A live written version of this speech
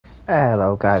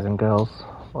Hello guys and girls,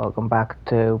 welcome back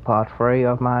to part 3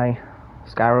 of my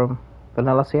Skyrim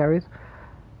vanilla series.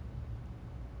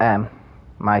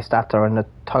 My stats are in the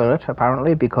toilet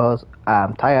apparently because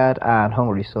I'm tired and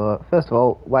hungry, so first of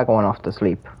all we're going off to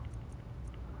sleep.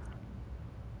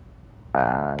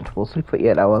 And we'll sleep for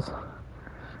 8 hours.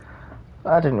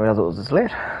 I didn't realise it was this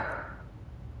late.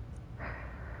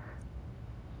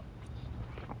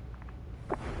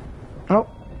 Oh,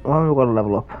 well we've got to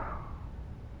level up.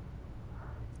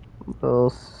 We'll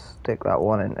stick that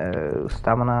one into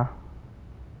stamina.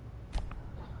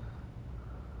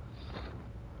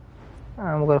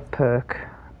 And we're going to perk.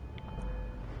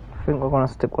 I think we're going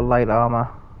to stick with light armor.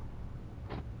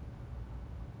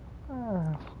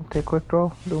 Take quick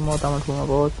draw, do more damage with my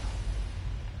bows.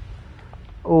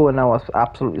 Oh, and now I'm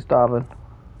absolutely starving.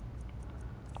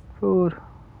 Food.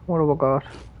 What have I got?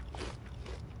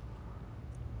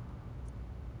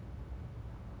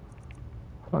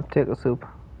 I'll take a soup.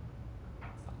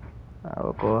 I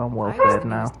will go. I'm well fed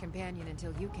now. Companion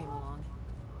until you came along.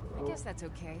 I guess that's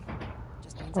okay.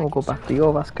 Just means I'll go back to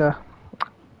Jorvaska.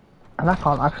 And I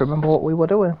can't actually remember what we were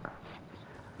doing.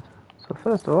 So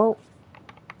first of all,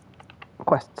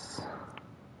 quests.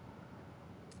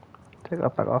 Take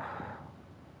that back off.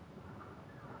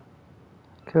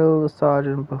 Kill the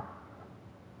sergeant.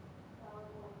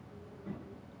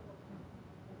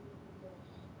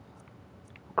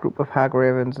 Group of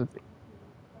Hagravens.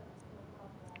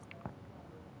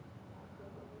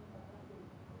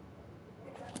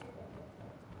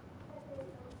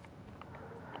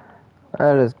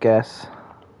 Let us guess.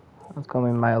 It's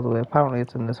coming miles away. Apparently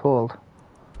it's in this world.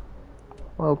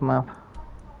 World map.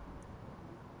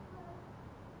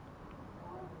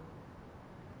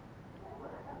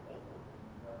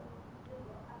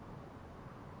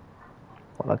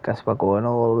 Well, I guess we're going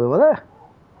all the way over there.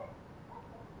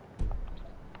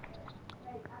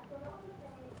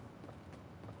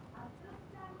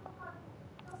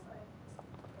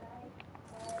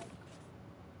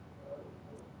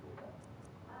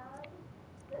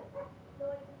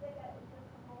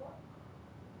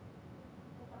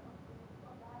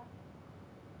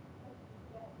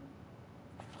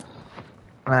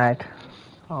 Right,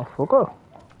 off we'll go.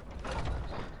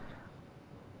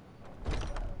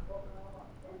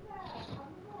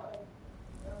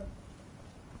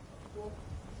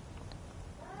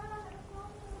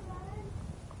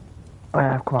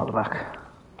 I've come out the back.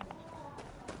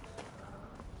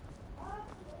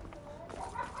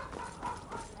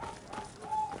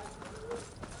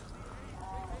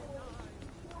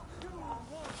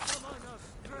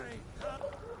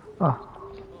 Oh,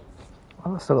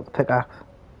 well, I've still got the pickaxe.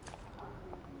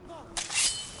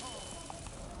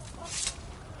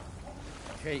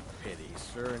 Take pity,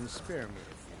 sir, and spare me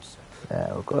a few seconds. There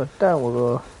we'll go, down we'll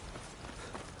go.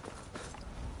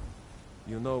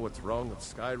 You know what's wrong with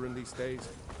Skyrim these days?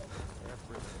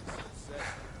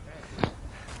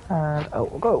 And out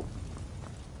we'll go.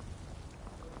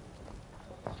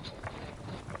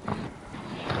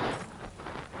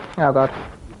 Oh god.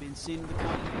 You've been seeing the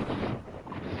company?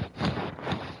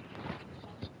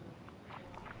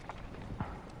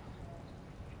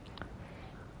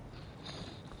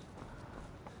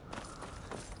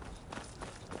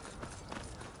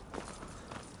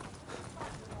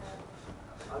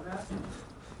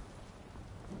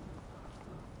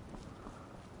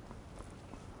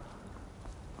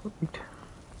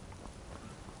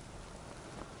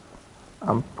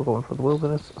 I'm going for the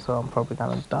wilderness, so I'm probably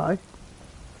gonna die.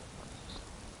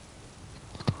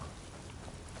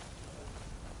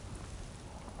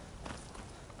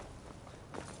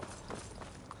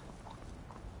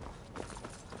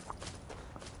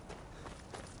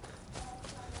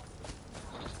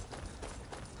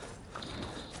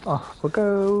 Off we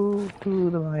go to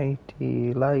the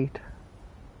mighty light.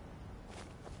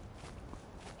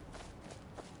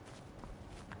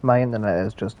 My internet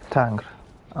is just tanked.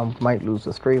 I might lose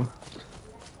the stream.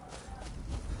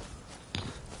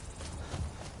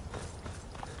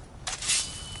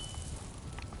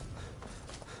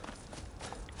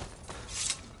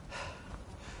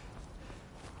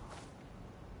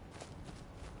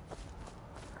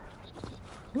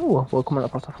 Ooh, we're coming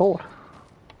across the fort.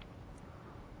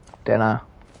 Dinner.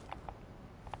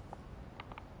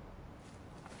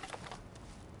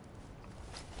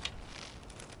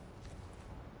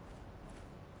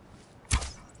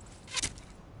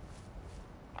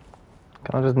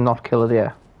 Can I just not kill a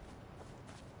deer?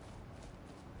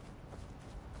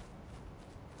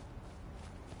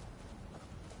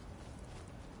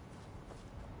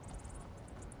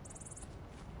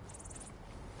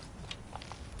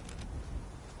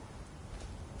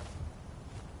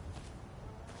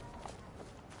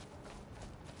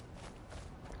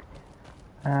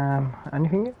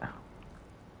 Anything?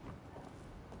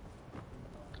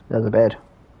 There's a bed.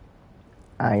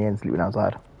 I ain't sleeping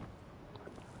outside.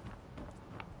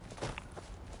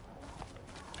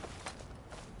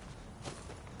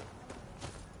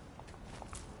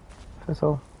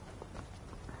 So,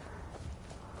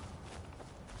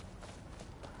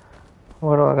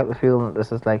 what do I got the feeling that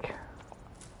this is like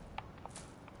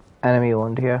enemy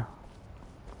owned here?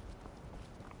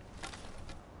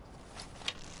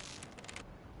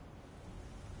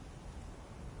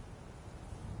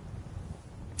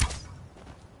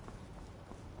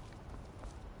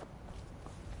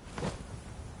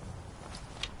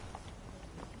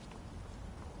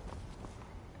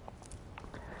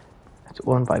 It's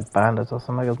owned by bandits or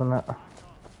something, isn't it?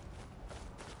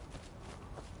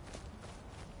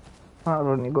 I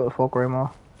don't need to go to Folk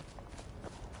anymore.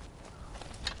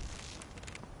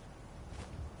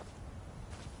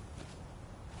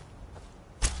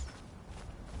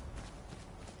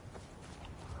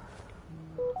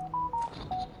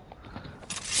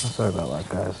 Sorry about that,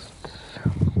 guys.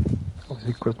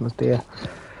 Obviously Christmas Day.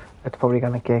 It's probably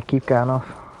gonna keep going off.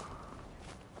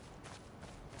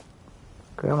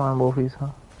 Come on, Wolfies, huh?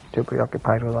 Too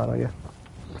preoccupied with that, are you?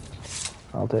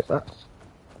 I'll take that.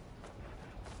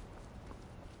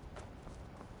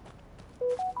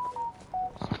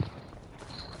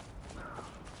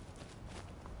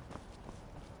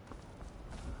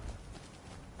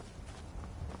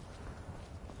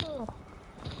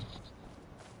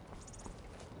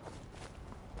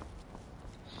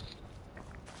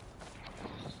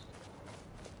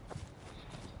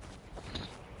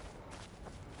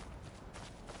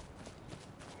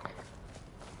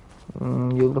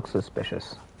 You look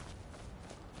suspicious.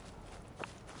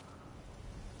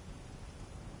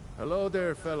 Hello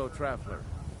there, fellow traveler.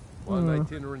 One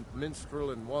itinerant minstrel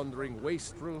and wandering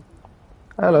wastrel.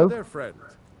 Hello. There, friend.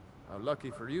 How lucky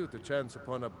for you to chance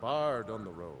upon a bard on the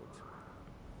road.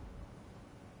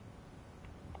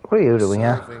 What are you doing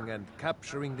here? Serving and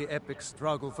capturing the epic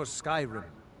struggle for Skyrim.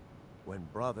 When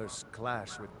brothers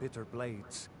clash with bitter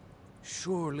blades,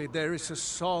 surely there is a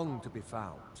song to be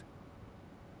found.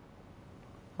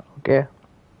 Okay.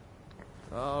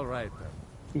 All right,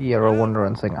 then. You're a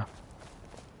wandering singer.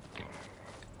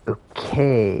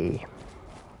 Okay.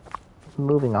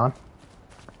 Moving on.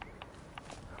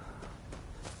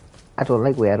 I don't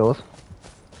like weirdos.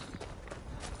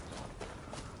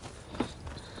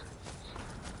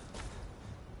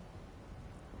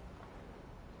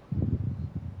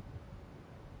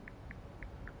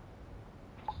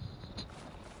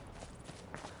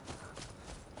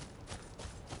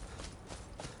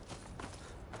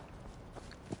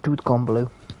 Dude's gone blue.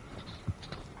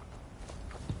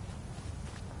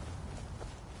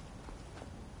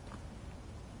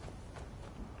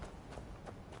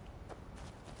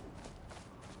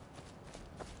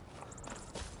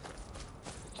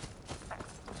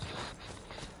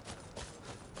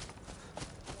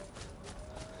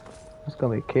 There's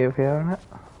gonna be a cave here, isn't it?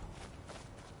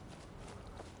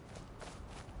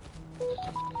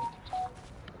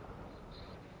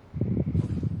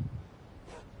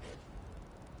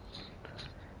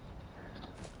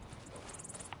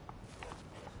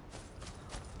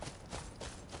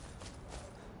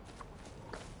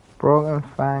 Broken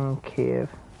Fang Cave.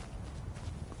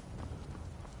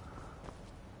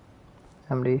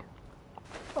 MD.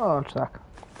 Oh, Jack.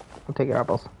 I'll take your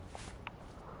apples.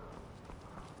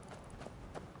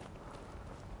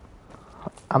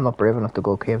 I'm not brave enough to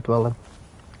go cave dwelling.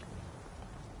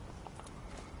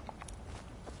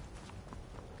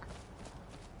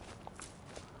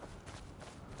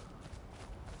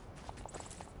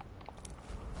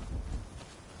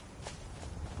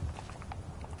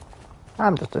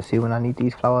 I'm just assuming I need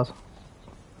these flowers.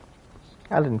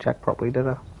 I didn't check properly, did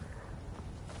I?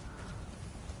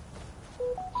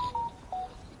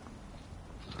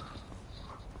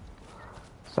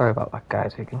 Sorry about that,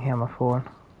 guys. You can hear my phone.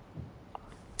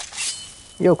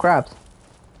 Yo, crabs.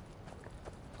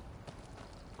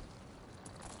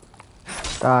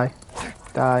 Die.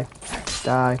 Die.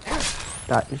 Die.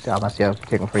 Die. Oh, that's yeah,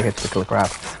 taking 3 hits to kill a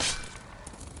crab.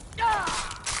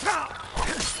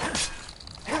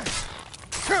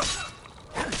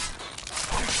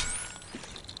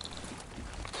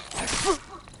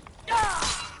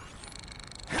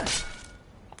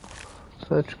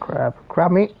 Search crab.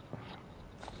 Crab meat.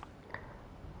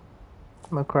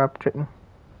 My crab chicken.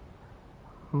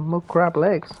 My crab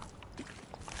legs.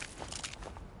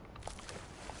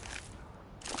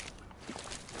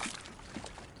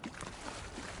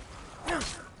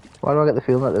 Why do I get the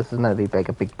feeling that this is going to be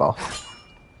a big boss?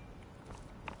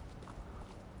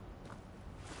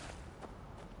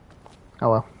 Oh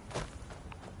well.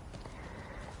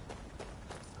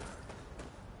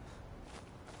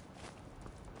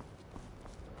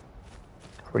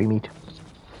 free meat.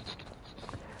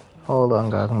 Hold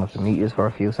on guys, I'm going to mute you for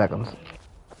a few seconds.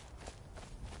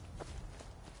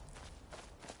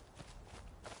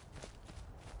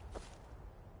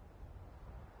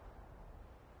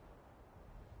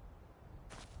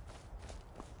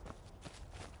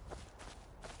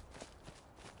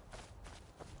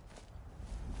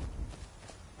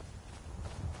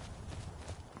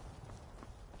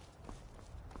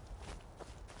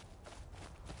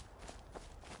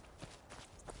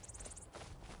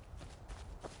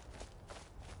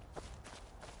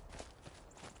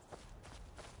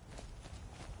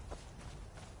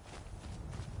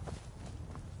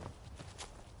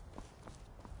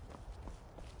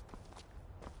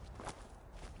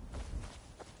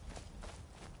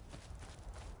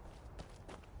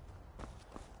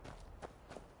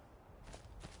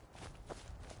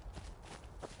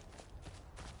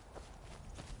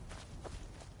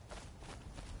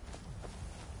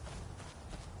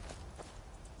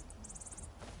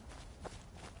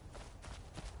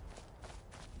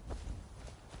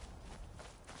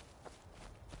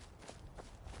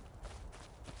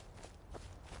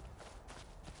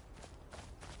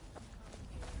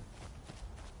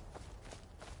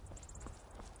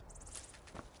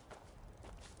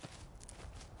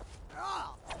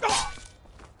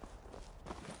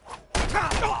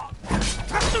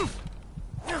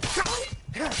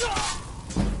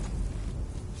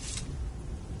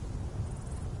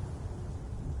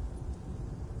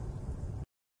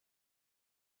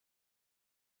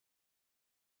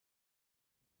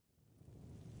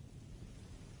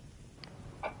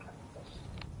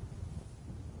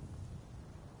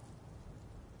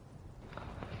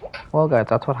 Well guys,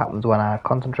 that's what happens when I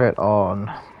concentrate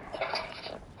on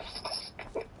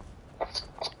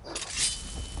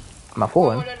my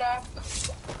phone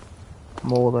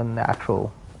more than the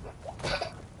actual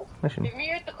mission. Did we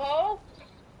hear the call?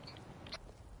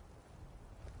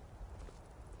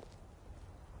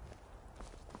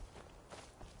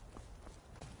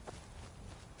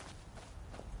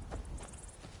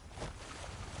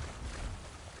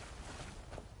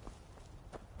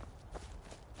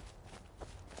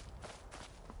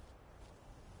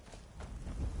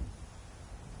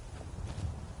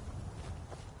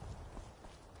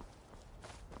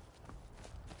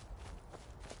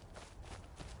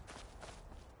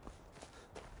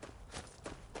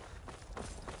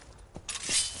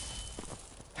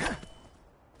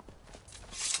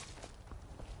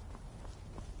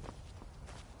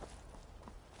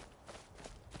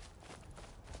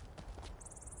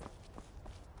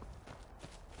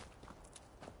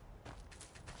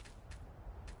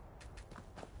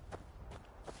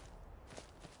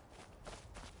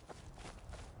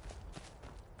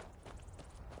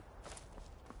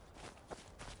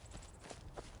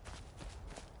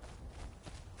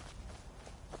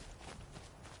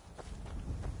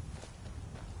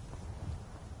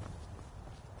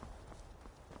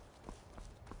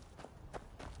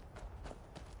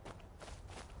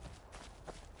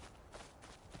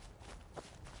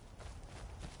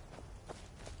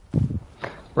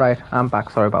 Right, I'm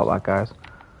back. Sorry about that, guys.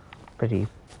 Pretty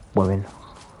women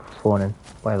phoning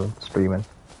while streaming.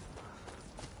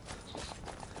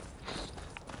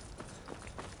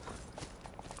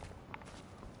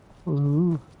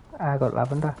 Ooh, I got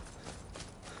lavender.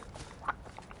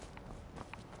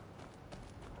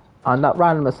 And that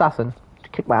random assassin to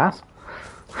kick my ass.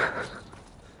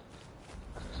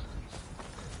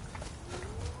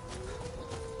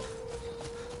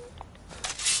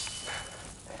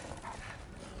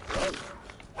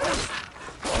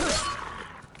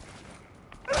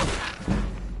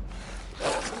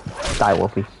 Die,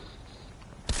 Wolfie.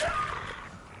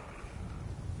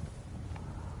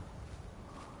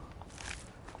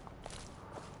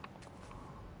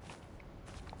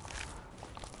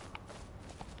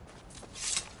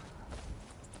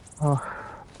 Oh.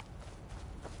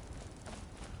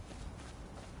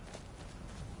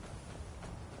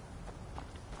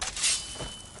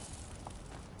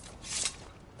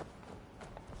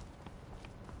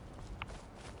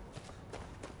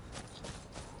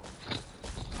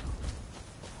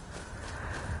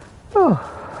 Oh.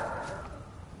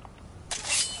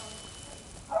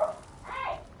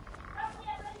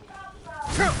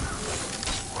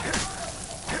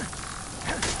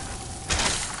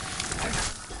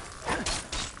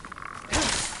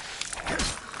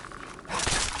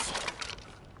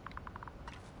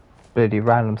 Bloody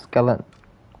random skeleton.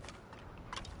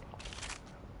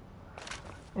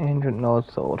 Ancient Node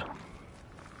sword.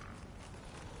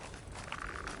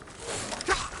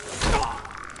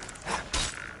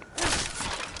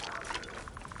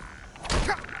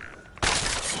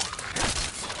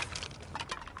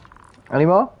 Any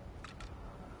more?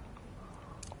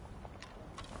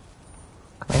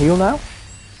 Can I heal now?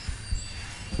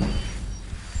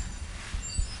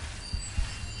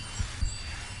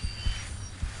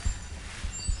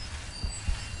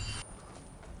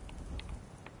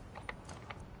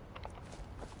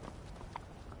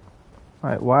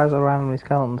 Right, why is there randomly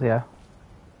skeletons here?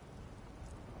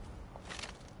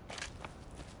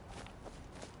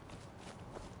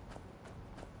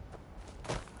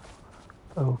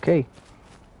 Okay.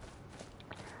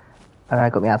 And I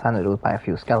got my ass handed by a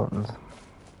few skeletons.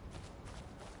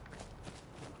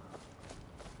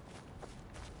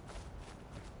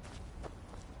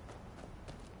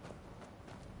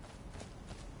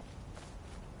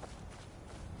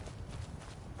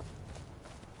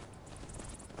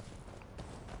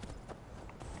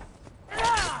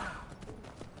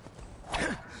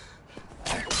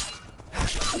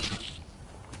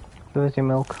 Where's your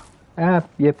milk? Ah,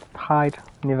 yep, hide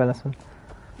in your venison.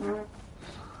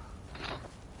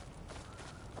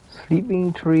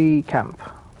 Sleeping Tree Camp.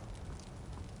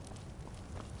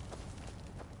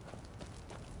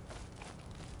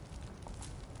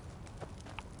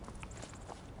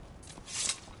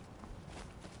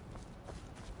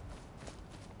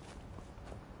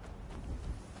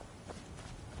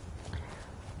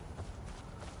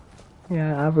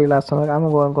 Yeah, I've realised something. I'm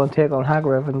going to take on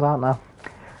Hagravens, aren't I?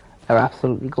 They're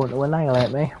absolutely going to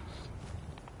annihilate me.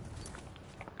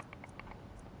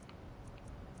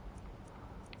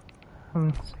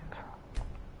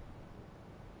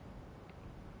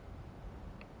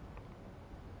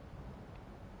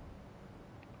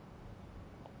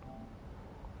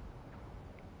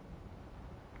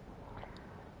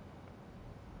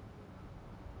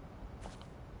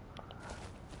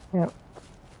 Yep.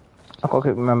 I've got to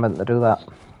keep remembering to do that.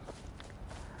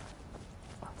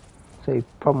 See,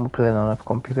 problem with playing on a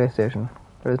computer station,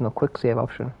 there is no quick save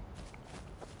option.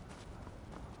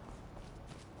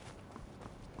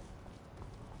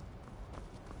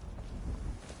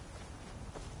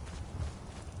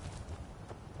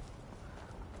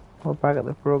 We're back at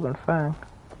the Broken Fang.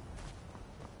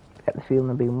 Get the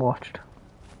feeling of being watched.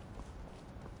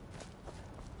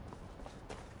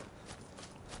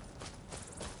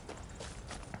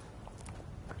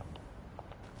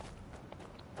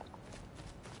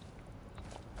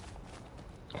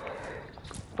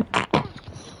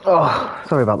 Oh,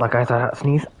 sorry about that, guys. I had to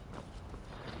sneeze.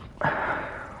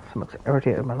 Something's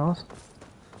irritated my nose.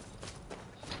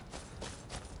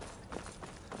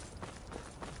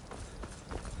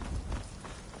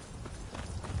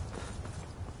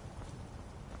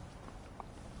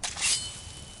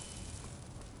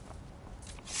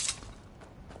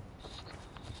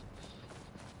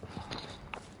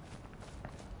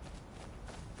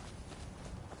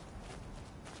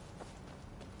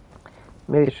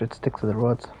 Maybe it should stick to the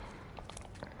roads.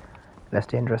 Less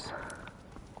dangerous.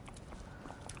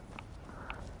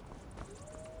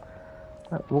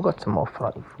 Right, we've got some more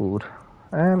fatty food.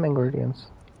 Ingredients.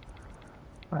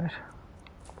 Right.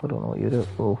 I don't know what you do.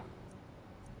 Oh.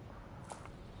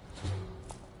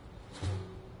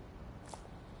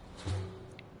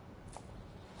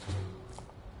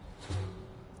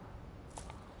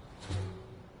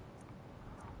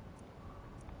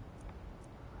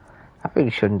 I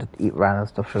really shouldn't eat random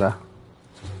stuff, should I?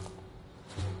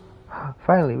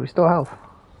 Finally, restore health.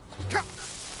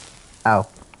 Ow.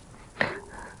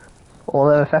 All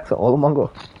their effects are all in one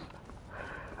go.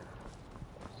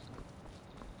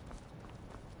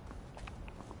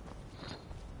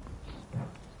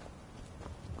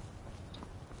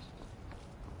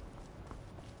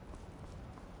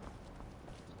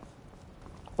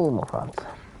 All more fans.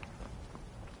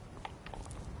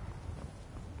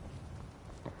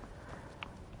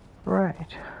 Right.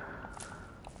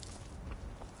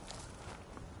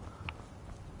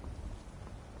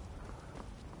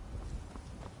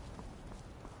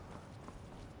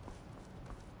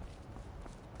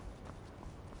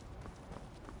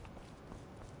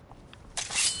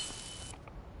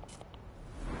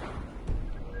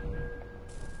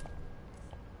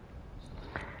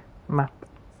 Map.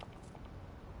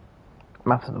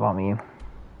 Maps at the bottom of you.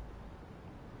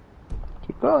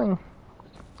 Keep going.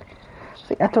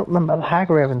 See, I don't remember the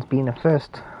Hagravens being the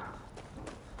first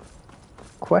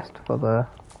quest for the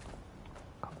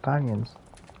companions.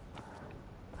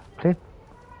 Played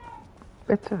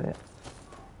bits of it.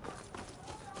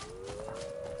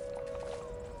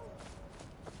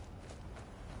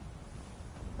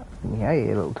 Yeah,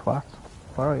 you little twats.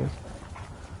 Where are you?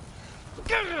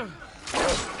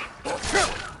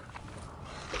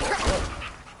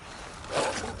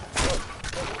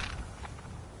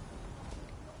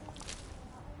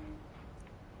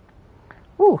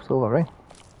 Ooh, silver ring.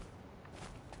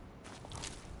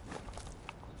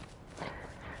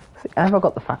 See, I never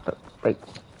got the fact that, like,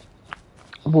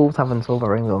 wolves having silver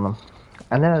rings on them.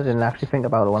 And then I didn't actually think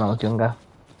about it when I was younger.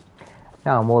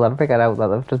 Now I'm older, I've figured out that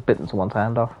they've just bitten someone's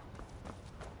hand off.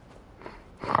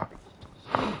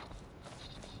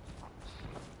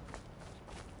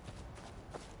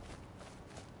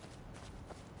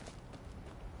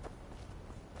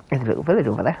 There's a little village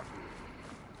over there.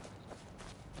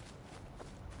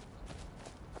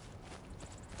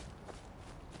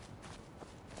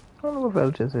 I don't know what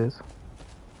village this is.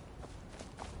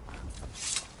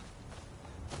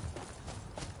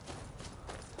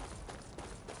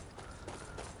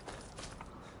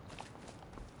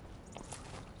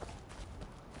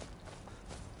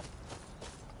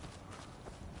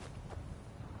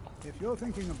 If you're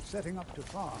thinking of setting up to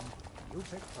farm, you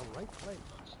picked the right place.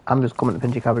 I'm just coming to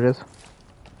pinch your cabbages.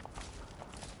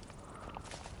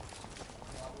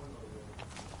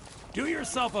 Do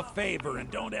yourself a favor and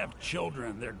don't have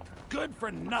children. They're good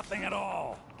for nothing at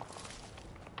all.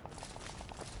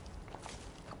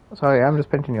 Sorry, I'm just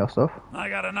pinching your stuff. I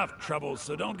got enough troubles,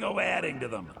 so don't go adding to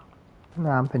them.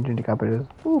 Nah, I'm pinching your cabbages.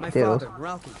 Ooh, My potatoes. father,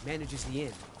 Ralphie, manages the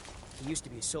inn. He used to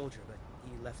be a soldier, but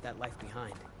he left that life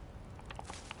behind.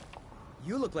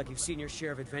 You look like you've seen your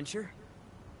share of adventure.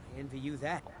 I envy you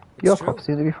that. It's Your true. crops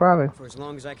seem to be thriving. For as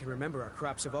long as I can remember, our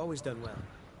crops have always done well.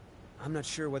 I'm not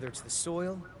sure whether it's the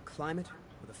soil, climate,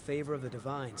 or the favor of the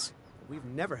divines, but we've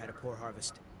never had a poor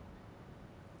harvest.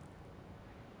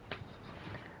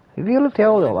 Have you lived here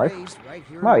all your life? Raised right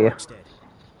here Where are in you? Rockstead.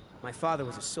 My father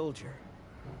was a soldier.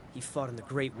 He fought in the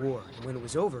Great War, and when it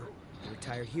was over, he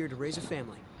retired here to raise a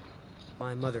family.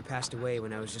 My mother passed away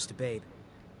when I was just a babe,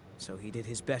 so he did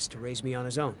his best to raise me on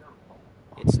his own.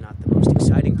 It's not the most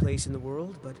exciting place in the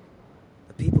world, but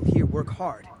the people here work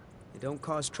hard. They don't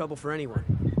cause trouble for anyone.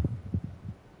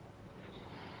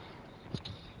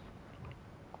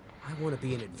 I want to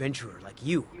be an adventurer like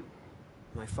you.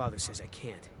 My father says I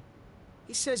can't.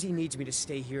 He says he needs me to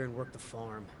stay here and work the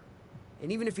farm.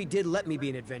 And even if he did let me be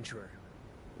an adventurer,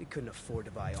 we couldn't afford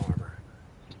to buy armor.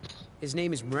 His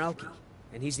name is Mralki,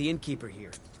 and he's the innkeeper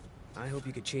here. I hope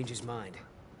you could change his mind.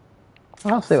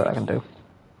 I'll see what I can do.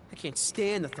 I can't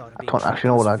stand the thought of being don't trapped actually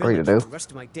know in what this I agree to village do. for the rest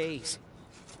of my days.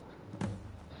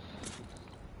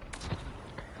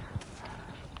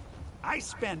 I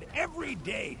spend every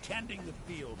day tending the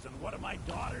fields, and what do my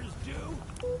daughters do?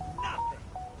 Nothing.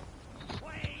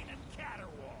 Complain and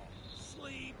caterwaul.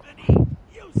 Sleep and eat.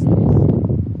 Useless.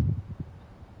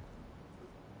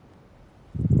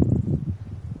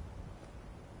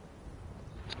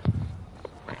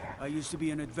 I used to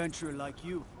be an adventurer like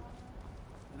you.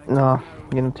 No,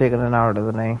 you're not taking an hour to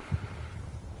the name.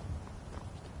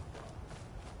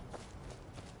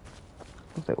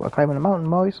 Looks like we're climbing a mountain,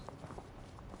 boys.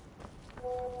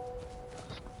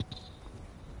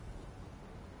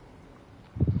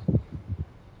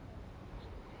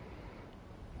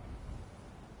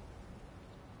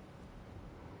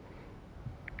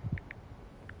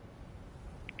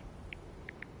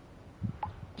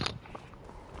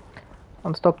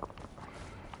 I'm stuck.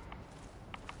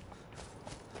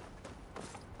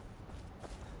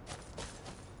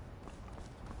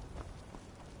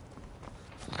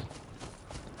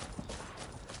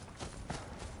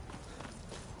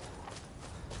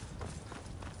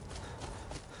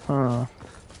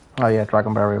 Oh yeah,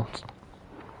 dragon burials.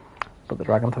 But the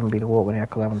dragons haven't been awoken yet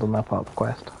because I haven't done that part of the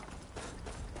quest.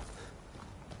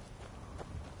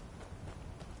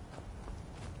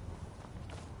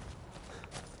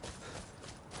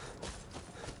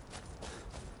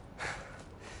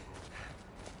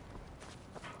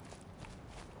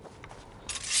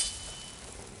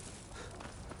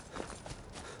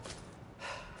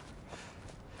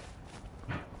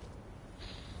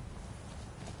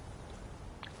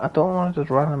 I don't want to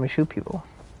just randomly shoot people.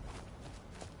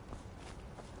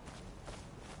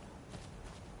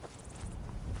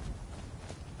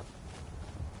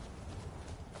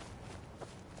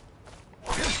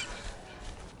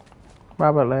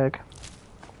 Rabbit leg.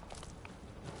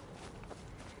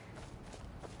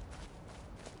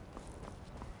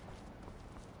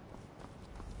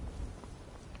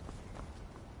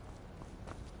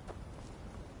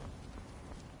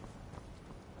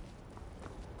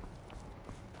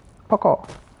 Poco.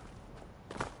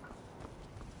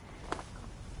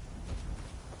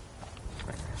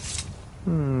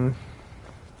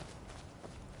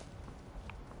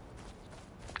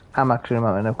 I'm actually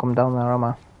not going to come down there, am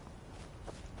I?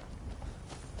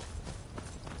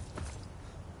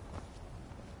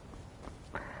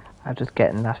 I'm just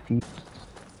getting that feed.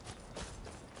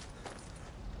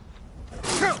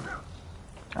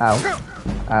 Ow.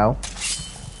 Ow.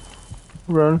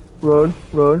 Run, run,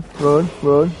 run, run,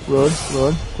 run, run,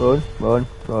 run, run, run,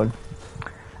 run.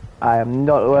 I am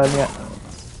not learning yet.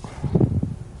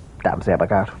 Damn, see my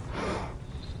card.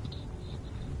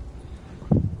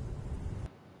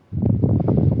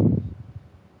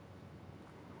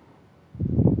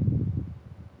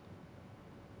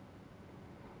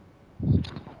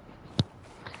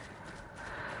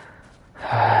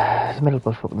 It's the middle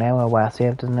of fuck now where I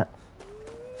saved, isn't it?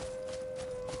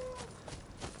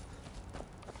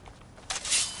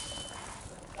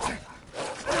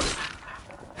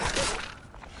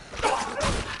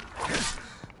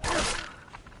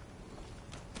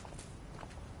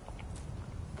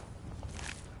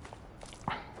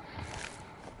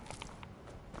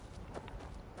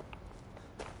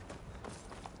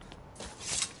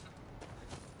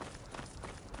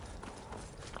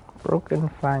 Broken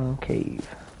Fang Cave.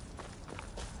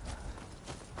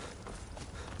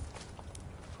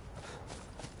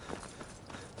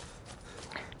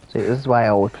 See, this is why I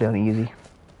always play on easy.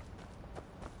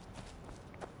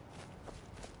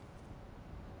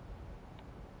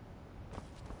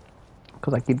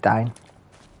 Because I keep dying.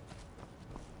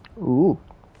 Ooh.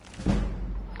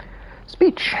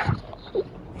 Speech.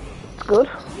 It's good.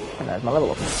 And there's my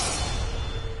level up.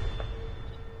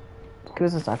 Give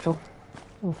us a satchel.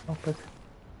 Ooh, not bad.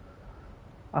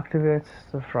 Activates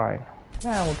the shrine.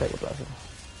 Yeah, we'll take a blessing.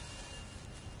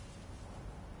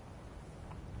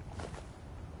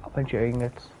 A bunch of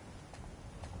ingots.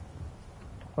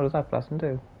 What does that blessing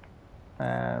do?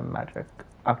 Magic.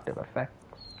 Active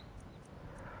effects.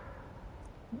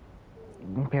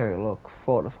 Imperial look.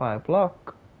 Fortify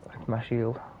block. That's my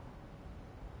shield.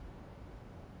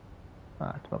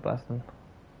 That's my blessing.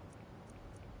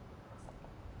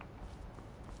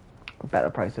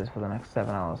 Better prices for the next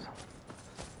 7 hours.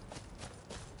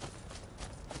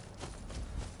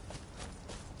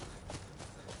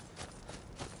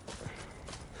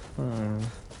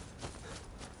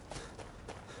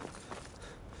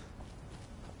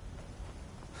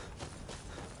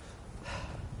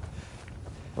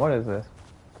 What is this?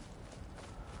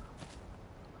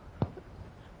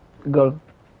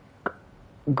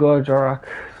 Gorjorak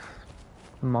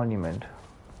Monument.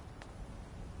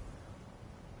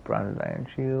 Branded iron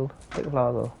shield. Take the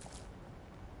flower though.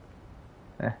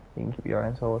 You can keep your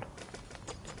iron sword.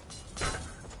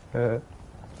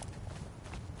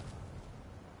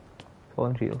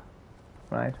 Fallen shield.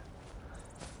 Right.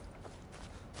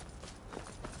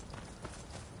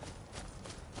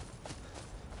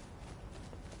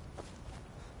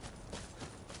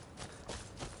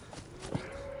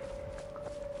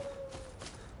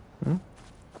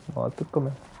 What's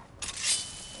coming?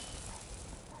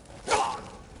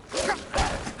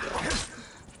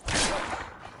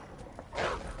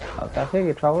 That's it,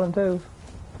 you're traveling too.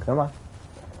 Come on.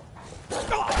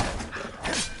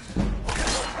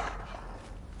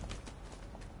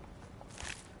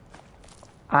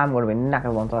 I'm gonna be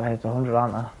knackered once I hit 100,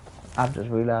 aren't I? I've just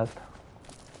realised.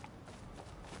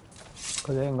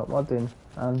 Because I ain't got mods in,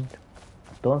 and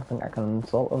I don't think I can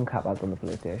install uncap ads on the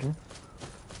PlayStation.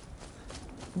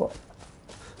 But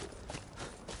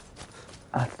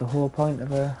that's the whole point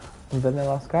of a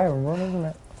vanilla Skyrim run, isn't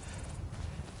it?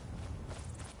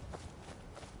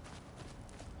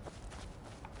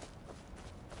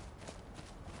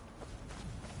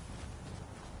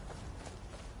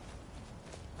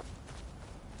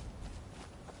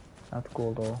 That's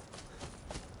cool though.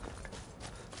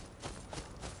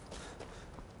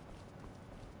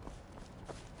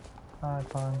 Alright,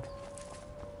 fine.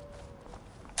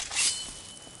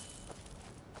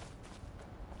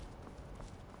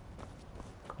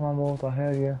 Come on, Wolf, I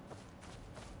heard you.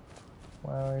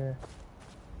 Where are you?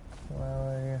 Where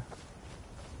are you?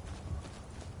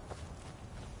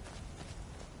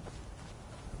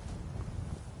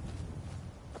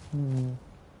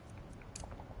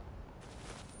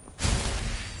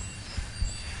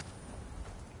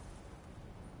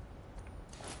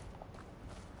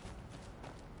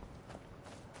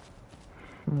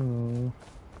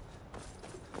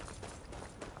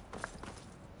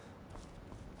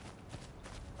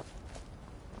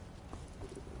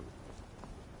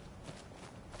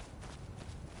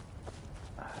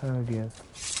 Oh dear.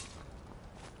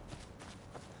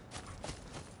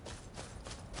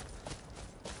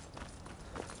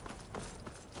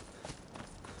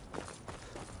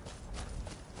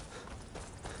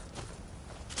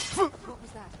 What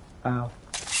was that? Ow.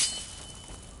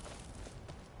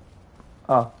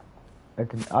 Oh.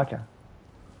 It's an archer.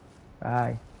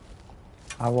 Right.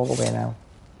 I'll walk away now.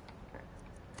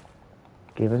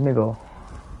 Give us me go.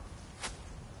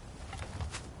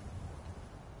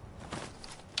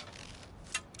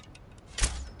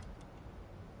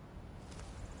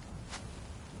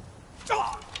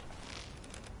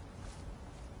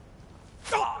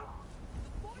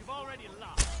 You've already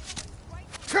lost.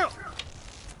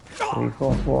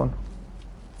 Foresworn.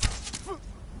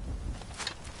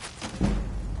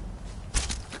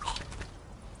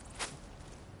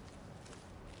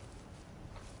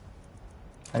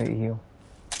 I need to heal.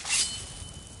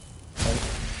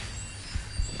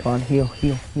 Come on, heal.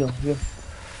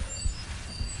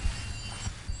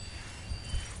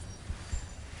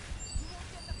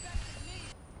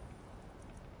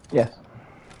 Yes.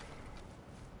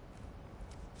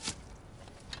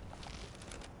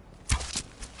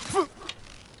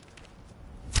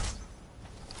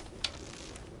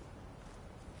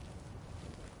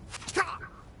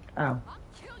 Ow. I'll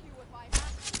kill you if I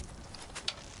have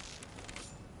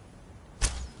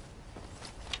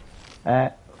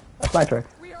to. That's my trick.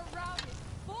 We are routed.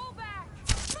 Fall back.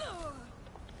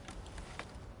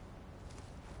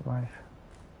 Right.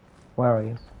 Where are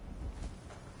you?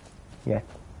 Yeah,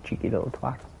 cheeky little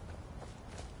twat.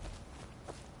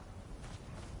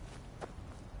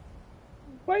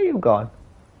 Where you gone?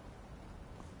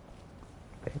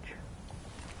 Bitch.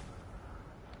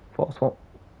 Foresworn.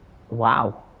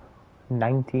 Wow.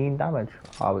 19 damage.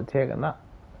 I would take that.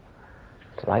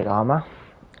 It's light armor.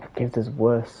 It gives us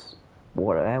worse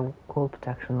water cold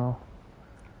protection though.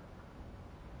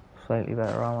 Slightly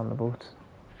better armor on the boots.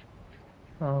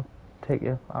 I'll take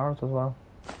your arrows as well.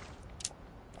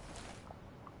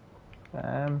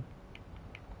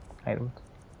 Items.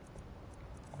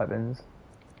 Weapons.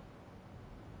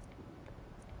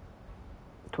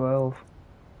 12.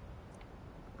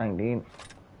 19.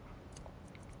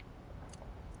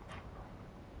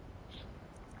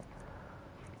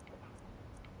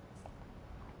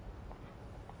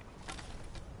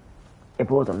 It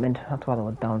wasn't mint, that's why they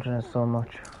were downging it so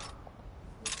much.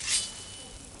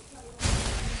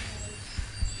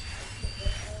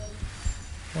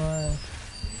 Right.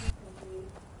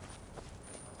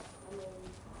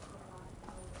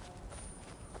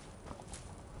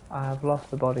 I have lost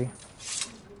the body.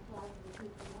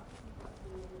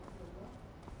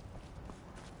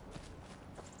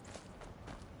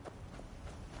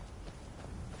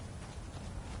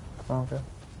 Okay.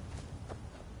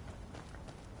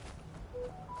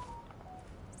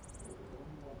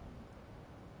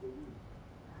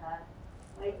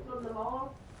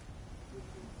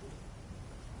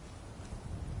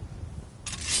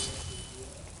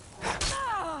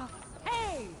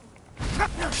 Hey!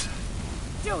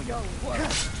 Do your work.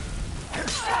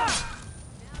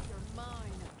 Now you're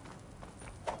mine.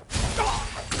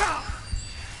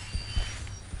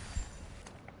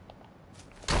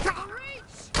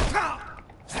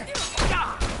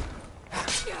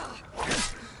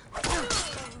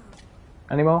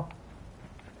 Any more?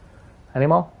 Any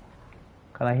more?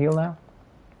 Can I heal now?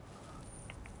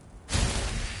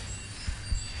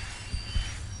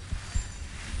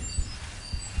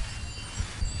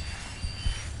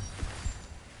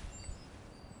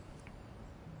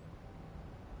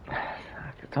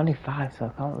 It's only 5, so I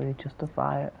can't really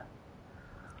justify it.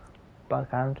 But I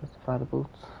can justify the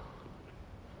boots.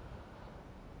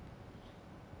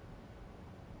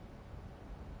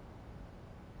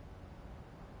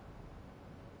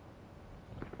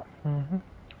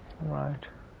 Right.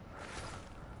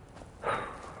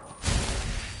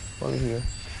 What are we here?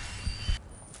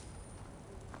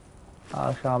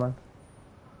 Ah, shaman.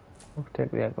 We'll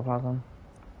take the ectoplasm.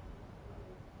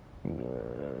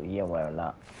 Yeah, wearing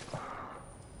that.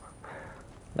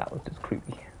 That was just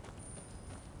creepy.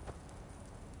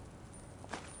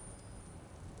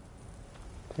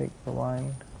 Take the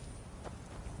wine.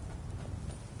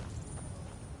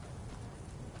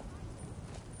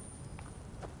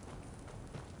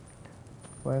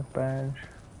 Workbench.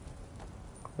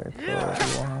 Great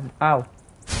sword, warm. Ow!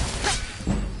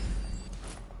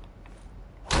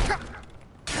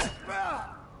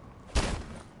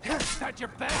 Is that your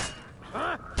best?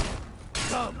 Huh?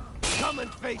 Come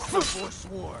and face the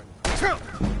Foresworn.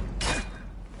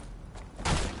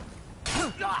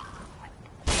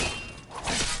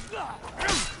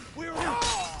 We're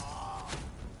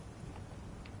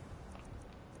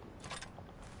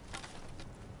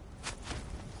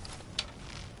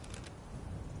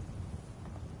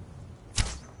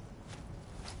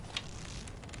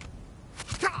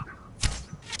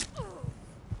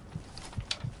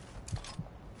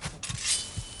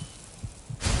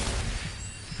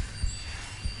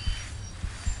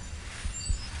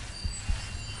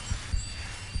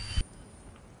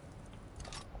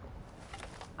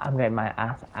I'm getting my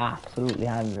ass absolutely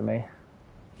handed to me.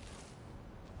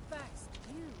 Facts.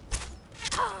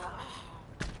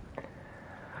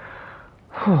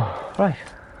 Right.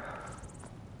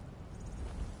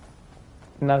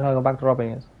 You're not gonna go back to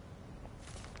robbing us.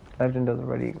 Legend of the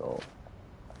Red Eagle.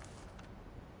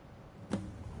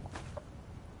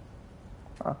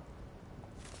 Oh.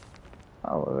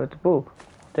 Oh, it's a book.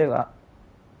 Take that.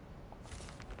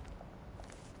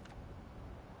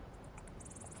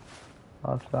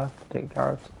 Lodge that. Take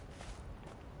carrots.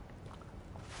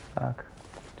 Back.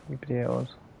 Take potatoes.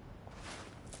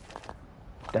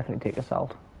 Definitely take a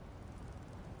salt.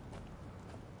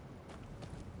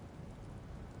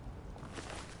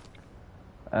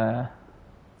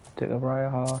 Take a briar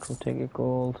heart, we'll take a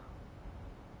gold.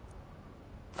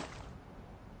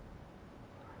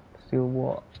 Steal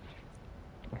what?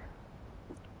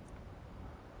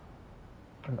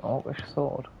 An orcish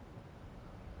sword.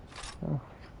 Oh,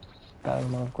 better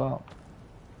than what I've got.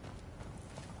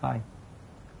 Hi.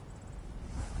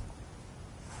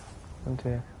 And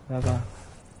take leather.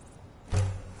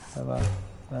 Leather.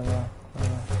 Leather.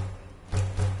 Leather.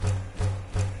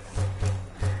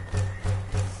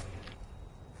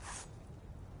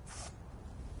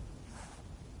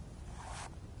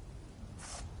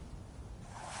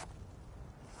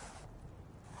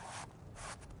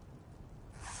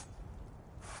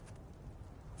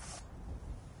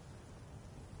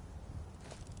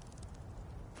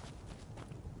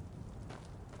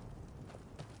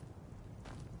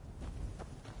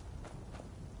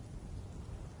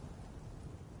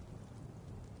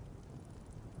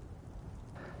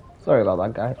 Sorry about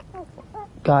that, guy.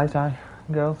 Guys, hi,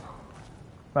 girls.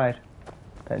 Right.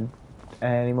 Then,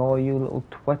 any more of you little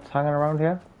twits hanging around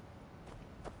here?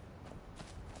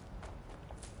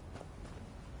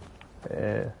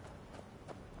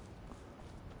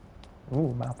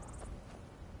 Ooh, map.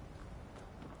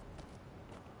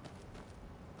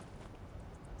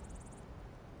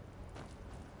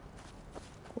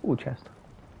 Ooh, chest.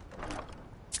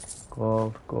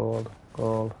 Gold, gold,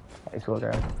 gold. Nice go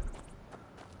down.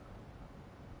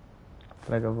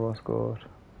 Leg of roast goat.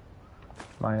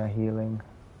 Minor healing.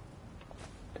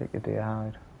 Take a deer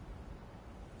hide.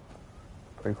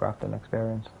 Pre-crafting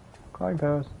experience. Coin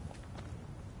purse.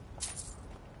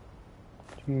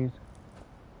 Jeez.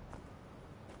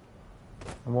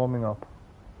 I'm warming up.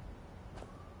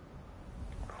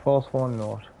 Foresworn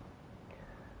note.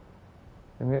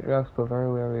 The matriarchs were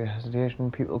very wary of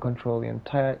hesitation. People control the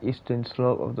entire eastern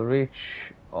slope of the reach.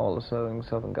 All the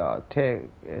southern guard take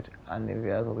it, and the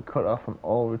Guias will be cut off from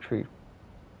all retreat.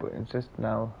 But insist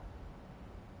now.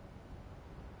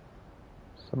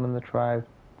 Summon the tribe.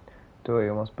 Do what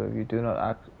you must, but if you do not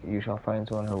act, you shall find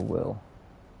someone who will.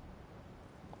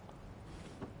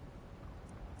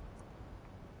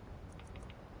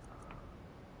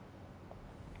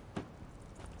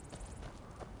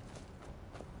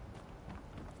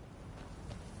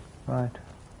 Right.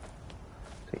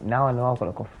 See, now I know I've got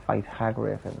to go fight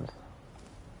Hagravens.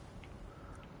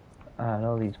 I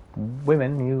know these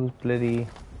women use bloody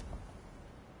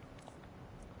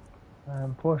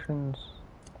potions.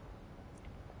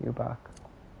 You back.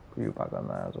 Put you back on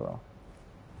there as well.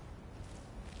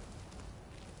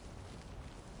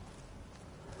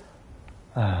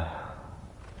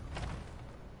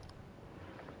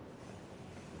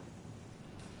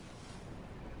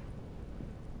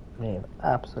 They've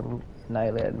absolutely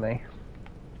annihilated me.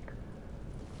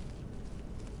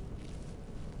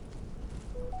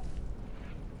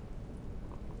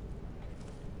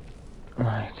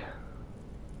 Right.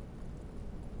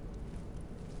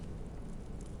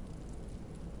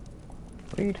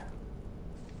 Read.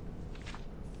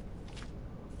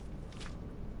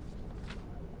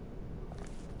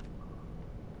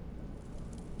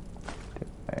 Take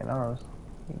 9 arrows.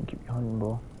 You can keep your hunting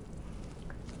bow.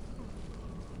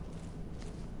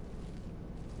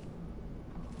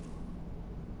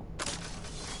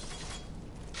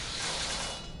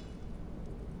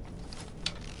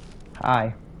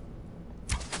 Hi.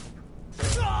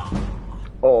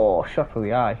 Oh, shot through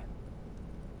the eye.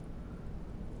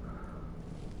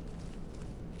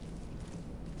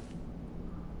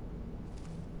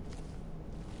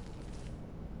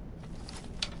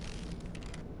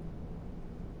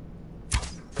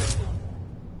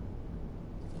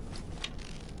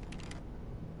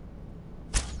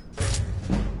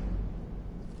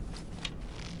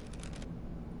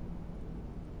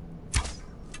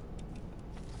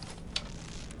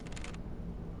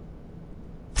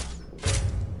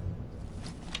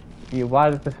 Yeah, why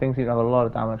does this thing seem to have a lot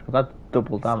of damage? Because that's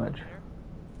double damage.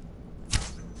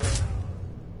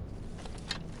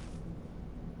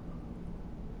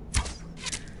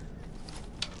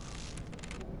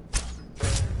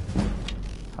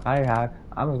 Hi, Hag.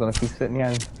 I'm just gonna keep sitting here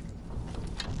and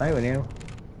play with you.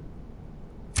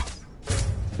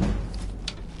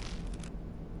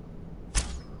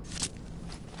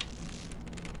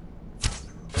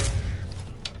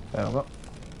 There we go.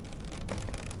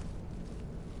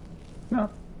 No,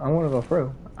 I want to go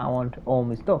through. I want all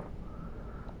my stuff.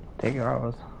 Take your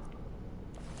arrows.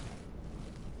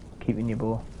 Keep in your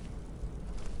bow.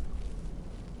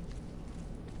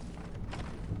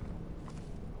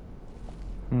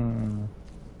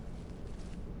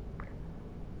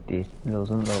 This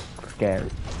doesn't look scary.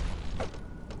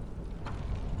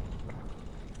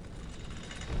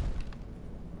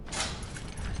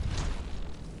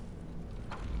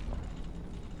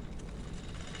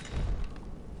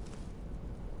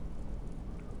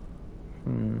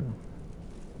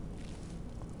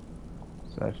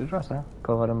 Search the dresser,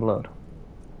 covered in blood.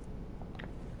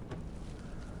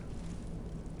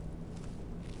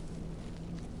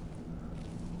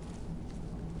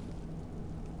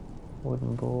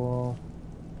 Wooden bowl,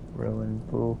 ruined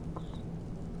books,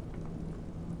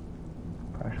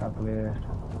 pressure plate.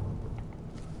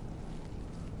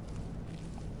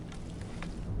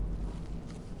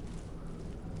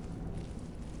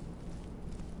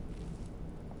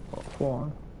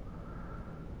 Foresworn.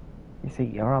 You see,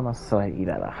 you're almost slightly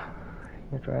better.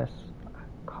 Your dress,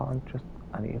 I can't just.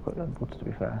 I need to put on boots to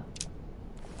be fair.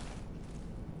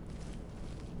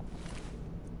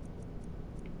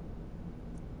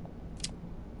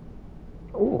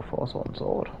 Oh, Foresworn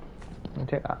sword. Let me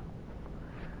take that.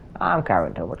 I'm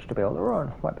carrying too much to be able to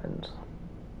run weapons.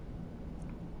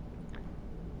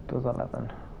 Does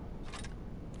 11.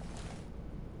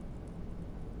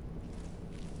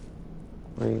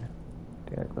 Read.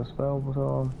 Take the spell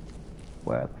button.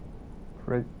 Where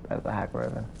the frig at the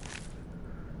Hagraven.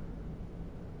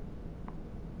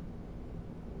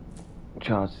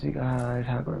 Charge the guide,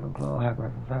 Hagraven claw,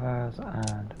 Hagraven feathers,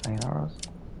 and main arrows.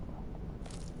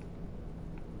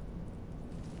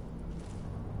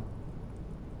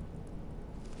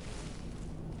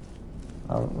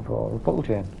 I'm looking for a pull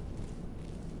chain.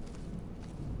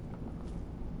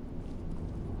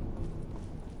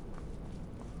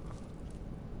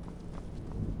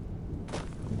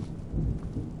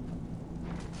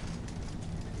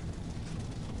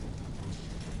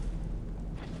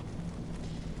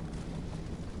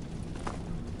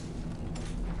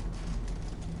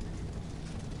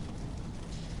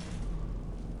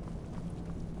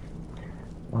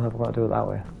 Well, I've got to do it that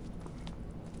way.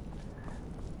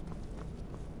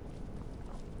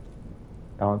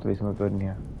 I want to be something good in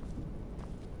here.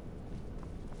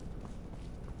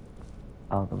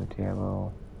 Alchemy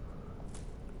table.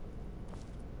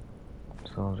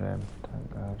 Soul gems,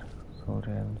 thank God. Soul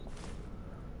gems.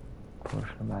 Potion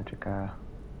of magicka.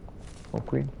 Oh,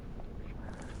 queen.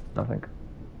 Nothing.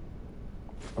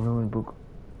 A ruined book.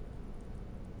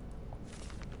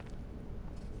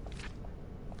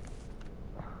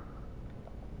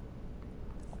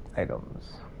 Items.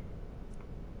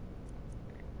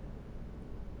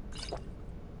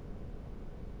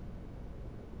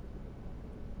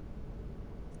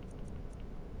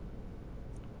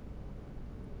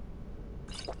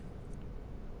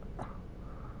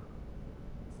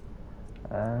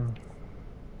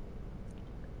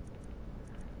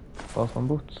 Foresworn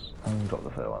boots and drop the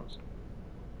fur ones.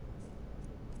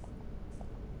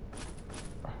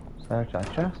 Search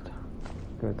that chest.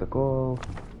 Give it the gold.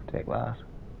 Take that.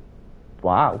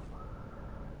 Wow.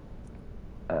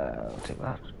 I'll take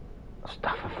that.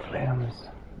 Staff of flames.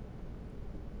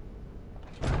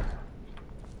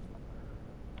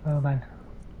 Oh man.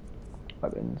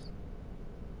 Weapons.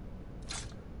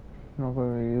 Not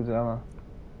going to use ammo.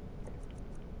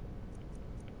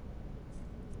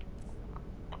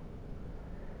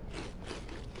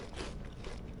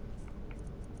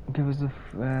 Give us the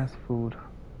fast food.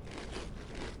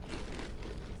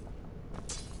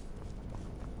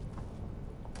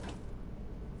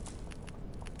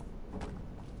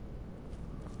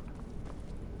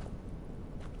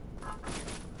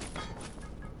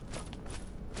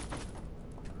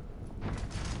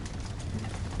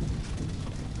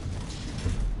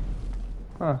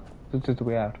 Huh, this is the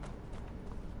way out.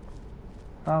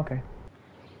 Ah, okay.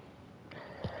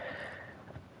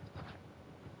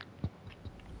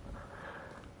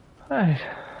 Right.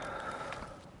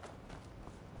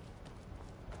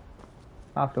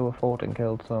 After we fought and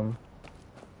killed some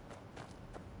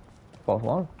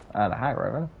Foresworn and a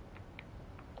Hagraven,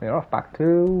 we're off back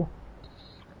to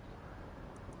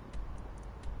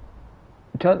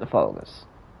return to Focus.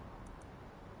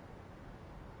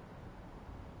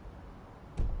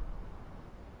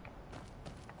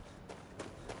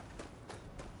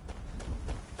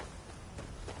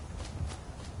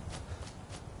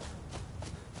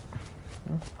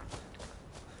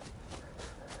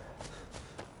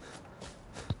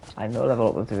 I know level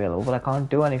up is available, but I can't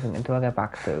do anything until I get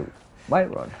back to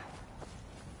Whiterun.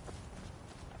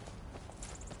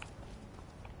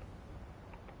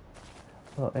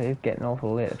 Well, it is getting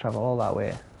awful late to travel all that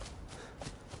way.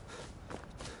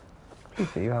 Please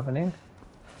say you have an inn.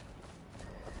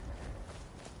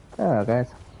 Oh, guys.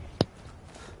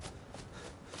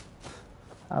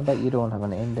 I bet you don't have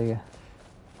an inn, do you?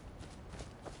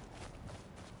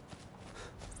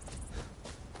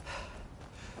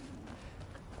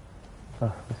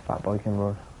 Oh, this fat boy can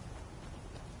run.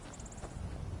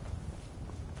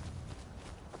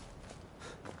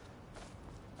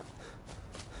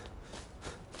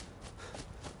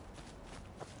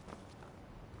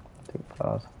 Take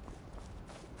flowers.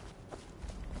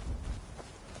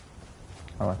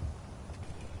 Come on.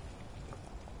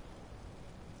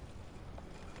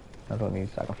 I don't need a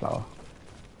sack of flour.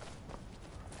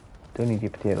 Don't need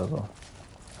your potatoes though.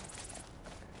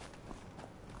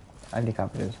 And your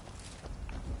cabbages.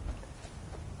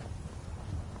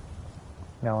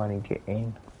 Now I need your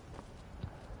in.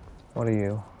 What are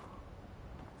you?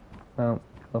 No,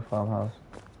 no farmhouse.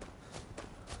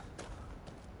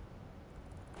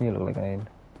 You look like an inn.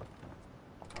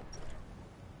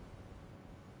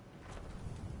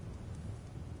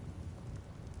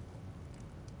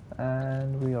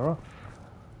 And we are off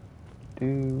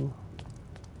to...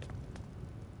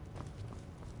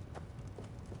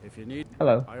 If you need...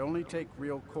 Hello. I only take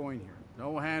real coin here.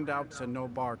 No handouts and no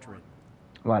bartering.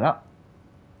 Why not?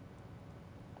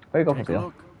 Where you go Take for a Bill?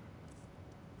 look.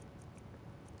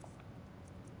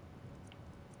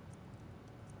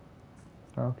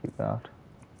 I'll keep that.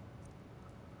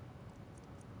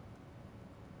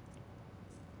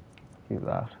 Keep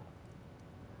that.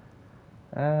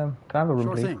 Can I have a room,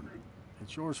 Sure please? thing.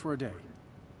 It's yours for a day.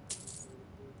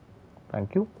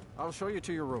 Thank you. I'll show you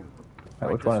to your room.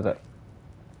 Right, which one is it?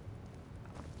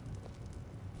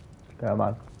 Come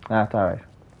on. Ah, it's alright.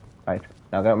 Right,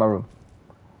 now get out of my room.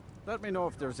 Let me know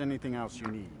if there's anything else you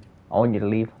need. I want you to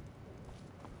leave.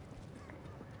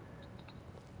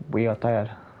 We are tired.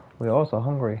 We are also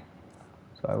hungry.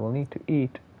 So I will need to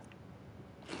eat.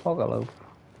 Hogaloaf.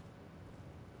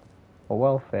 We're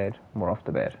well fed. We're off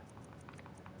to bed.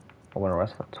 We're going to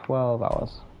rest for 12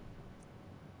 hours.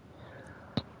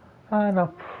 And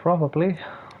I'll probably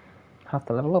have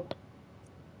to level up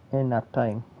in that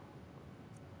time.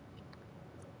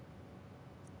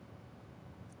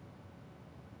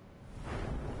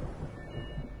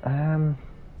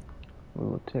 We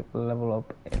will take the level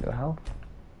up into health.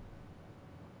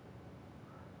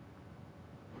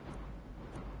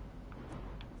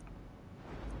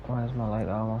 Where's my light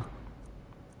armor?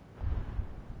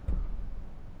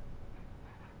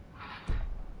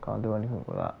 Can't do anything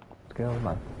with that. Skills,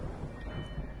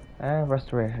 man.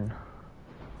 Restoration.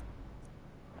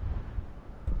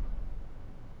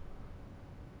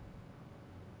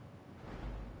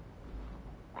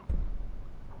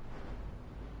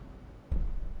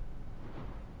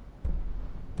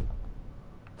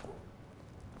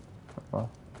 Well,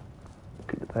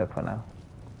 keep it there for now.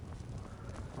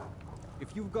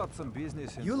 If you've got some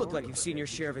business in You look like you've seen your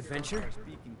share of adventure.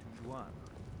 Speaking to Juan.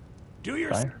 Do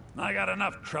your... Fine. I got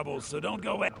enough trouble, so don't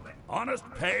go... Honest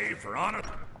pay for honest...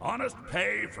 Honest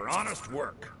pay for honest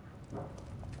work.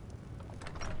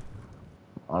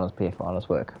 Honest pay for honest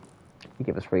work. You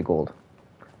give us free gold.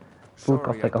 Food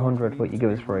costs like 100, but you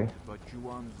give us free.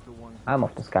 I'm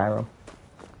off to Skyrim.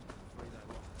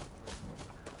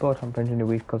 But I'm finishing the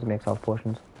week because it makes health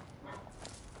potions.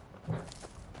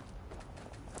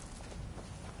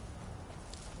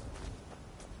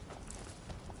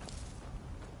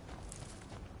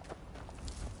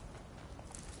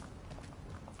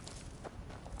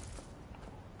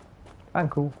 And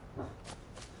cool.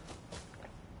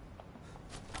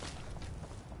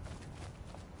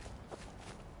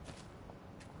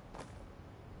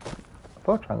 I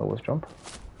thought triangle was jump.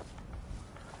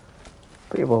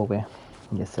 But you will be,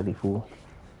 you silly fool.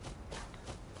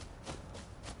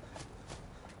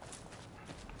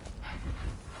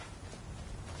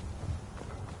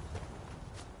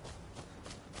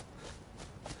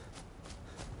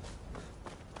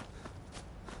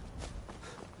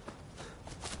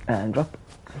 And drop.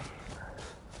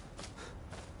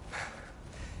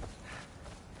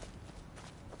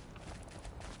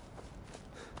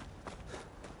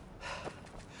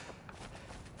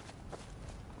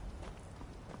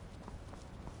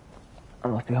 I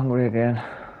must be hungry again.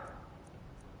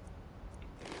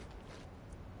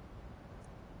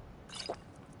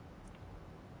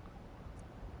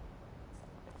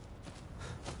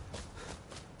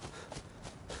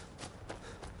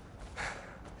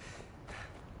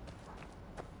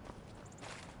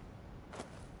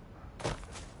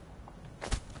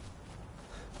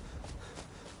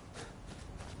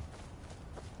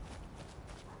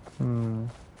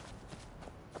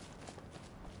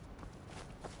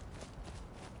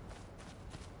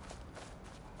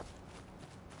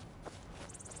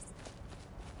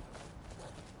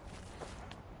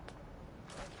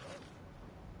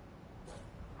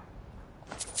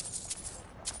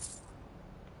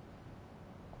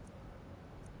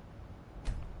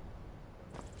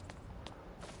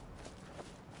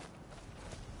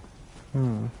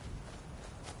 That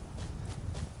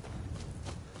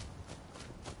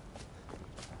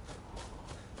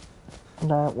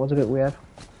was a bit weird.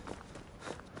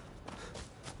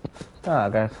 Ah,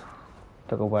 guys.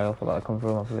 Took a while for that to come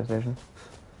through on PlayStation.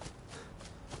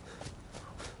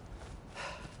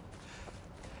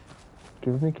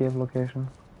 Give me cave location.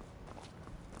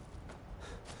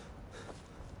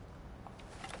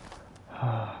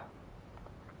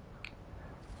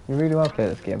 You really want to play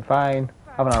this game? Fine.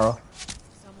 Have an arrow.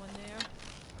 Someone there?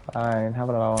 Fine. Have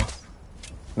an arrow.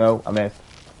 No, I missed.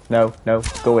 No, no.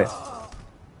 Go in.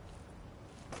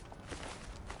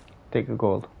 Take the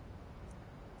gold.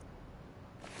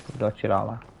 Got your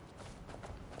armor.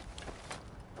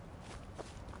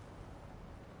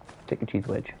 Take a cheese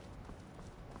wedge.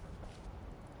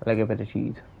 I like a bit of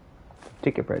cheese.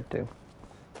 Take your bread too.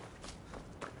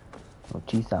 A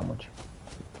cheese sandwich.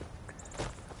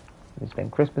 We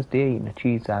spend Christmas Day eating a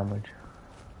cheese sandwich.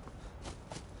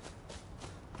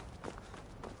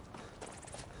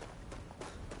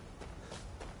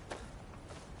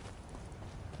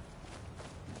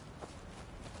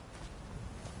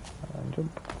 And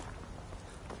jump.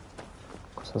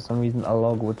 Because for some reason a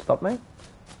log would stop me.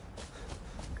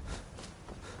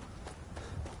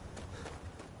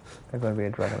 There's going to be a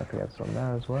dragon if he gets from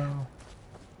there as well.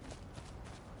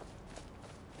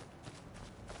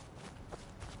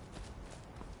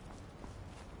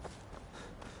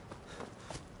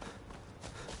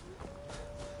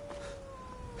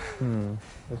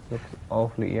 This looks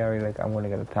awfully eerie, like I'm going to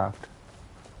get attacked.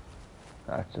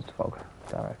 That's just fog.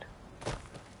 Damn it.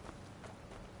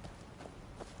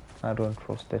 I don't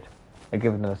trust it. I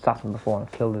gave it an assassin before and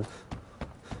it killed us.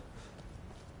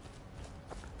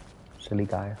 Silly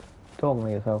guy. Talking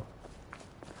to yourself.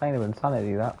 Sign of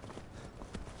insanity, that.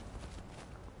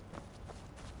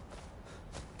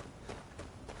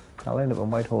 I'll end up in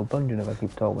Whitehall Dungeon if I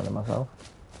keep talking to myself.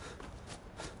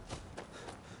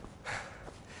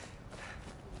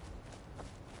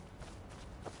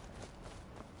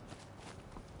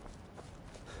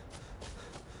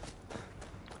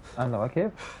 Another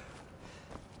cave.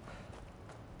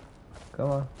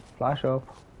 Come on, flash up.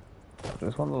 I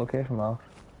just want the location marked.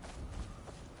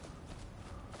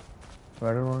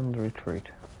 Where to run the retreat.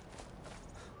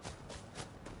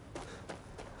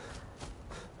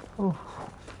 Oh.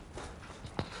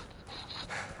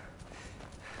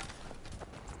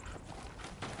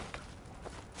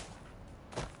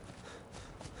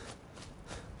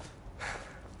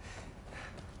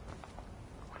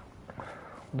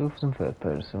 Do some third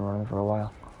person running for a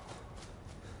while.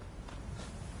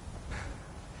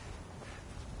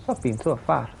 Stop being so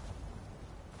fat.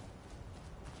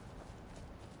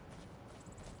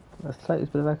 The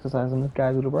slightest bit of exercise and this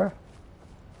guy's out of breath.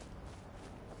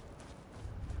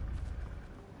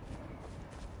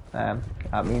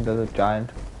 That means there's a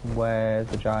giant. Where's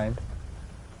the giant?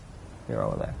 You're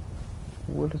over there.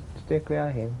 We'll just stay clear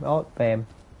of him. Oh, bam.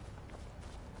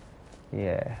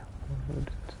 Yeah. We'll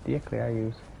just stay clear of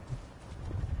you.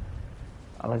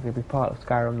 I like to be part of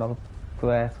Skyrim, not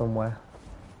there somewhere.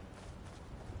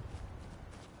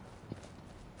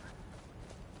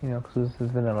 You know, because this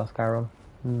is vanilla Skyrim.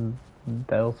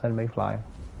 They'll send me flying.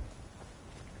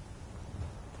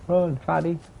 Run,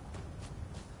 fatty.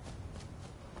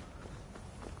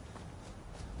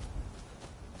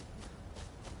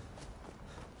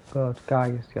 God,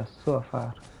 Guias, you're so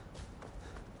fat.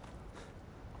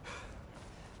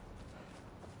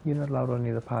 You're not allowed on any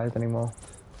of the pies anymore.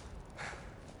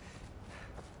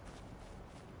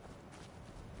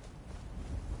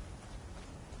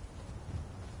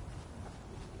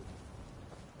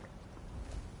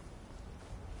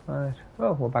 Right.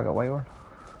 Oh, we're back at Whitehorn.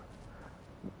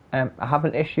 I have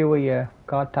an issue with your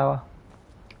guard tower.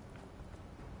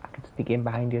 I can sneak in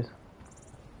behind you.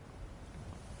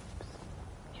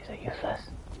 You're useless.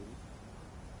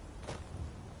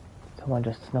 Someone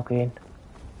just snuck in.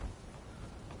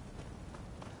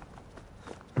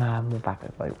 We're back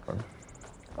at Whitehorn.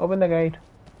 Open the gate.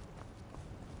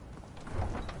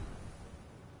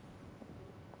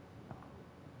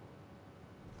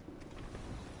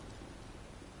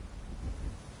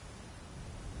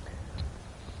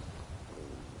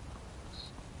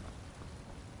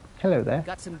 Hello there.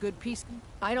 Got some good piece.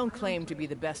 I don't claim to be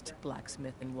the best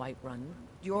blacksmith in Whiterun.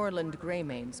 Jorland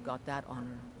Greymane's got that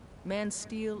honor. Man's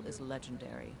steel is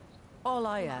legendary. All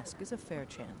I ask is a fair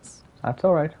chance. That's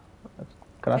alright.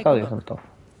 Can I sell you some stuff?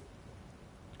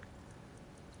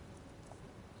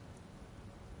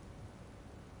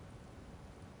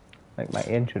 Like my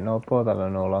ancient notebook that I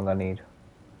no longer need.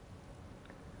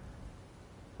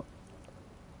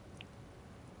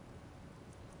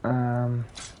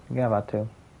 You can have that too.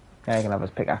 Yeah, you can have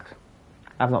his pickaxe.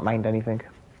 I've not mined anything.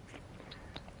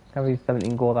 Have these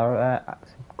 17 gold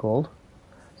arrows,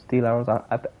 steel arrows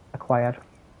I acquired.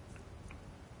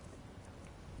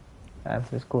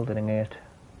 This gold in 8.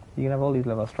 You can have all these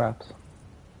leather straps.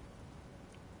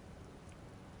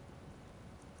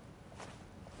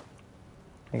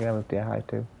 You can have a deer hide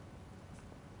too.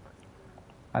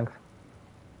 Thanks.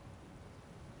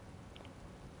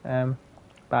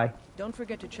 Bye. Don't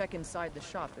forget to check inside the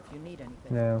shop if you need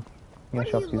anything. No. Your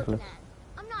shop's useless.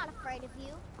 I'm not afraid of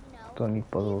you. No. Don't need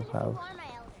Buzzle's house.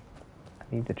 I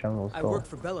need the general store. I work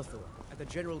for Bellathor at the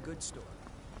general goods store.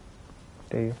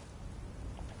 Do you?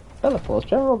 Bellathor's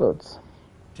general goods.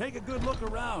 Take a good look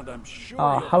around. I'm sure.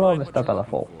 Hello, Mr.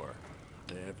 Bellathor.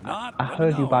 If not, I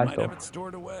heard you buy might have stuff. it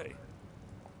stored away.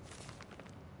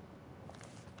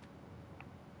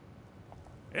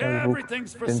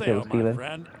 Everything's for sale, my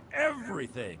friend.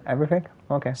 Everything. Everything?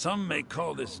 Okay. Some may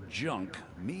call this junk.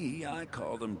 Me, I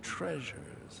call them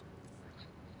treasures.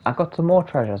 I've got some more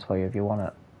treasures for you if you want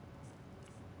it.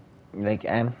 Like,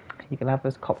 you can have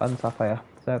this copper and sapphire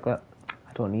circlet.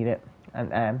 I don't need it.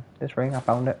 And, this ring, I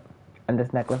found it. And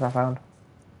this necklace, I found.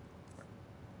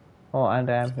 Oh, and,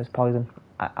 this poison.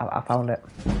 I found it.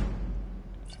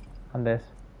 And this.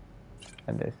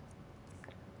 And this.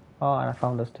 Oh, and I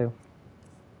found this too.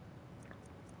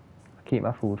 Keep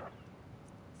my food.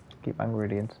 Keep my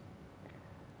ingredients.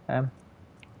 I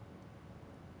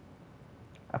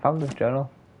found this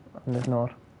journal and this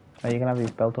note. You can have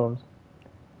these bell tones.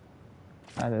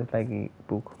 And this leggy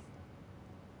book.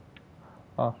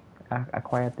 Oh, I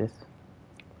acquired this.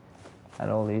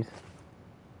 And all these.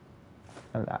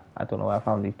 And I don't know where I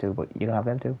found these two, but you can have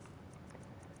them too.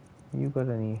 You got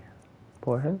any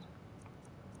potions?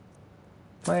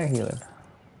 My healing.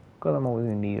 Because I'm always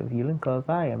in need of healing, because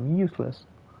I am useless.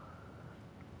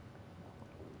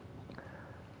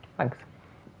 Thanks.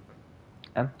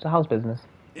 So how's business?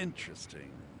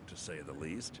 Interesting, to say the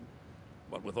least.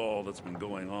 What with all that's been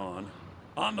going on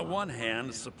the one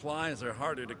hand, supplies are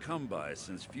harder to come by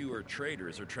since fewer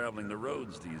traders are traveling the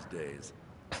roads these days.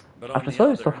 But on the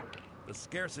other, the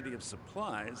scarcity of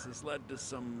supplies has led to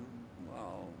some,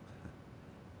 well,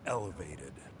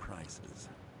 elevated prices.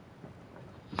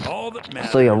 All that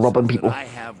matters So you're robbing people. is that I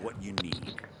have what you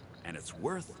need, and it's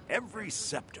worth every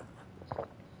septum.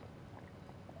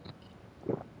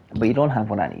 But you don't have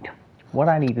what I need. What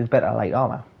I need is better light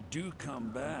armor. Do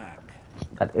come back.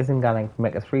 That isn't gonna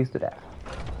make us freeze to death.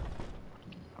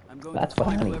 That's what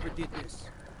I need.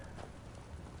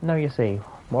 Now you see,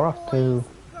 we're off to.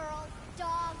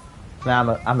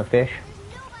 Now I'm a fish.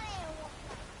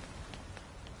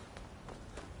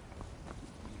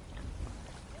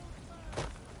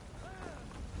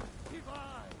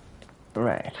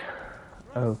 Right.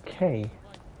 Okay.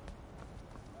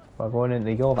 We're going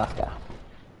into your basket.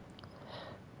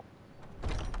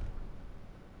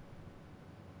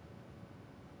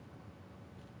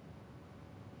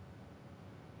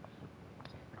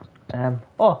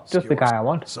 Oh, just the guy I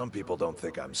want. Some people don't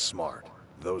think I'm smart.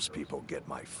 Those people get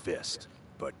my fist.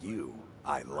 But you,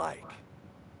 I like.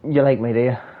 You like me,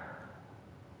 do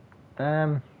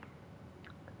you?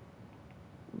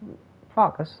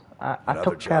 Focus. I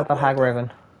took care of the Hagraven.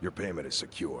 Your payment is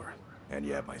secure, and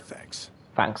you have my thanks.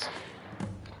 Thanks.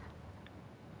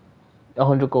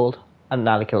 100 gold, and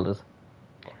nearly killed us.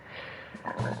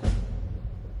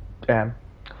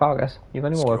 Fargus, you got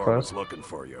any more work for us? I was looking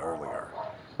for you earlier.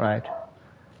 Right.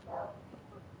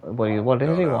 What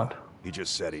does he want? He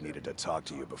just said he needed to talk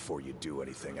to you before you do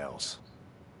anything else.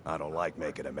 I don't like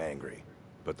making him angry,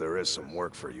 but there is some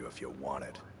work for you if you want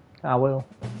it. I will,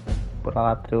 but I'll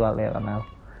have to do that later now.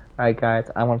 Alright guys,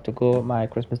 I want to go, my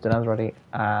Christmas dinner's ready,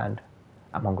 and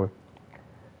I'm hungry.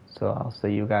 So I'll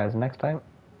see you guys next time.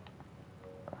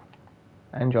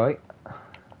 Enjoy.